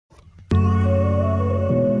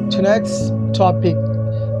tonight's topic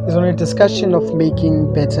is on a discussion of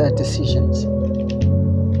making better decisions.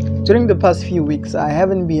 During the past few weeks, I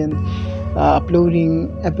haven't been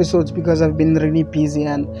uploading episodes because I've been really busy,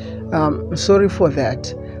 and sorry for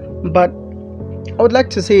that. But I would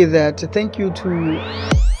like to say that thank you to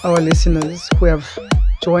our listeners who have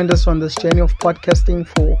joined us on this journey of podcasting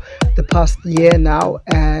for the past year now,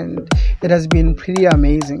 and it has been pretty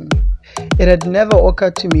amazing. It had never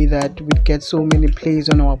occurred to me that we'd get so many plays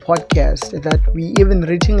on our podcast, that we even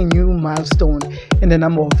reaching a new milestone in the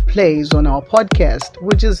number of plays on our podcast,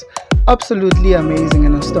 which is absolutely amazing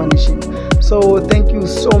and astonishing. So thank you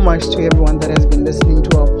so much to everyone that has been listening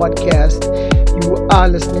to our podcast. You are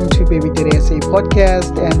listening to Baby Teresa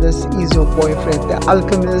podcast, and this is your boyfriend, the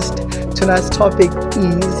Alchemist. Tonight's topic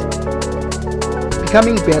is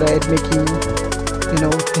becoming better at making,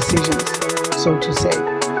 decisions, so to say.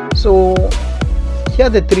 So here are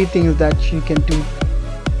the three things that you can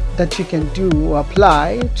do or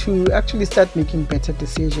apply to actually start making better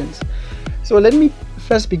decisions. So let me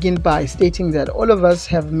first begin by stating that all of us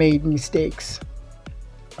have made mistakes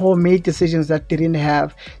or made decisions that didn't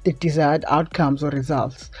have the desired outcomes or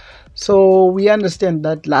results. So we understand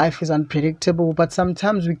that life is unpredictable, but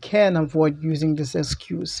sometimes we can avoid using this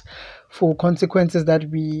excuse for consequences that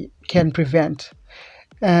we can prevent.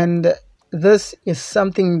 And this is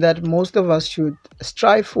something that most of us should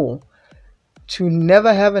strive for, to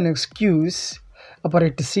never have an excuse about a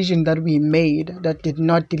decision that we made that did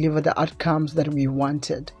not deliver the outcomes that we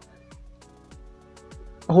wanted.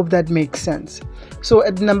 I hope that makes sense. So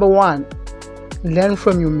at number one, learn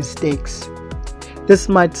from your mistakes. This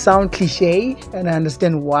might sound cliche, and I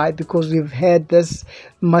understand why, because we've heard this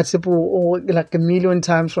multiple or like a million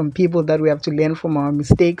times from people that we have to learn from our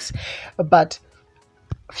mistakes, but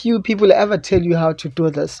few people ever tell you how to do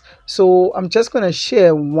this. So I'm just going to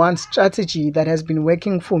share one strategy that has been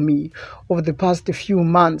working for me over the past few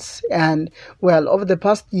months, and over the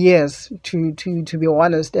past years, to be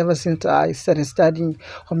honest. Ever since I started studying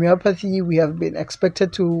homeopathy, we have been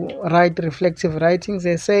expected to write reflective writings,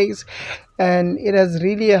 essays, and it has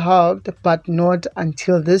really helped, but not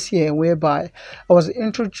until this year, whereby I was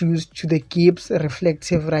introduced to the Gibbs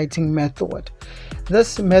reflective writing method.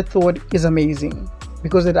 This method is amazing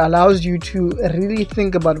because it allows you to really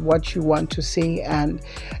think about what you want to say and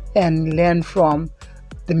learn from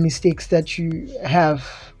the mistakes that you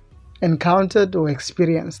have encountered or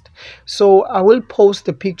experienced. So I will post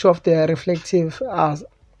a picture of the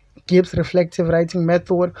Gibbs reflective writing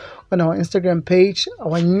method on our Instagram page,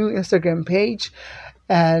 our new Instagram page,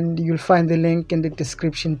 and you'll find the link in the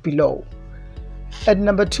description below. At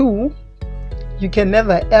number two, you can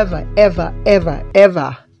never, ever, ever, ever,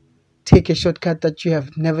 ever take a shortcut that you have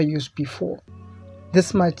never used before.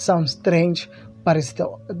 This might sound strange, but it's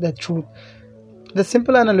the truth. The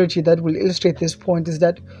simple analogy that will illustrate this point is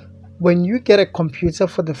that when you get a computer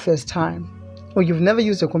for the first time, or you've never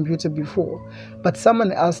used a computer before, but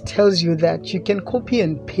someone else tells you that you can copy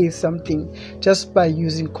and paste something just by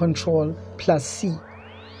using Control+C.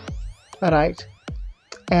 Alright?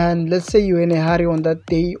 And let's say you're in a hurry on that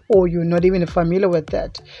day, or you're not even familiar with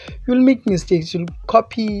that. You'll make mistakes. You'll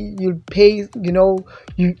copy, you'll paste, you're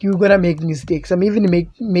going to make mistakes. I'm even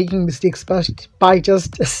making mistakes by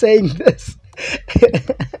just saying this.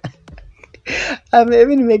 I'm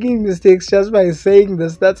even making mistakes just by saying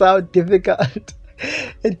this. That's how difficult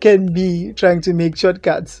it can be trying to make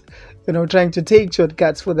shortcuts. Trying to take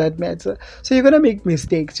shortcuts for that matter. So you're going to make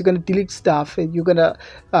mistakes. You're going to delete stuff, and you're going to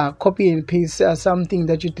copy and paste something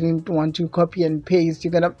that you didn't want to copy and paste.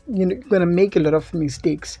 You're going to make a lot of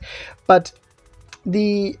mistakes. But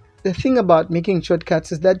the thing about making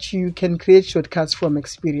shortcuts is that you can create shortcuts from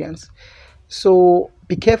experience. So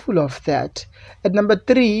be careful of that. At number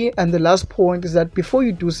three, and the last point, is that before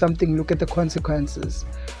you do something, look at the consequences.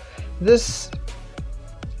 This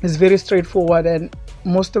is very straightforward, and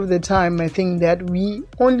most of the time I think that we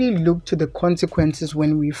only look to the consequences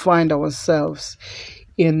when we find ourselves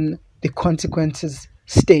in the consequences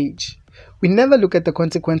stage. We never look at the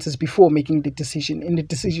consequences before making the decision, in the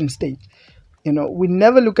decision stage. We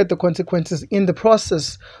never look at the consequences in the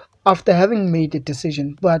process after having made the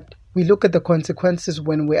decision, but we look at the consequences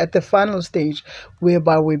when we're at the final stage,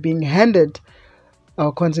 whereby we're being handed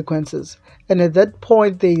our consequences. And at that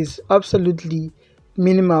point, there is absolutely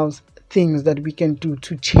minimal things that we can do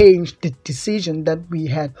to change the decision that we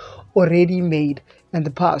had already made in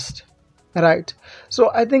the past. Right?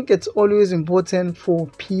 So I think it's always important for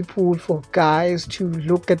people, for guys, to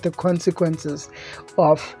look at the consequences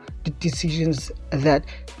of the decisions that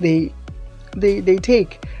they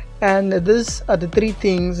take. And these are the three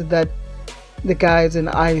things that the guys and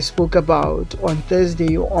I spoke about on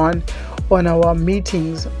Thursday on our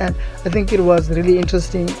meetings, and I think it was really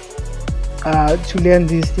interesting to learn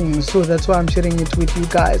these things. So that's why I'm sharing it with you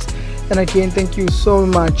guys. And again, thank you so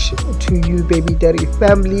much to you, Baby Daddy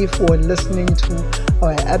family, for listening to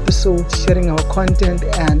our episodes, sharing our content,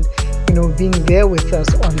 and being there with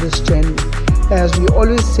us on this journey. As we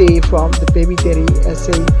always say from the Baby Daddy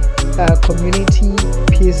SA community,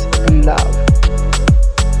 peace,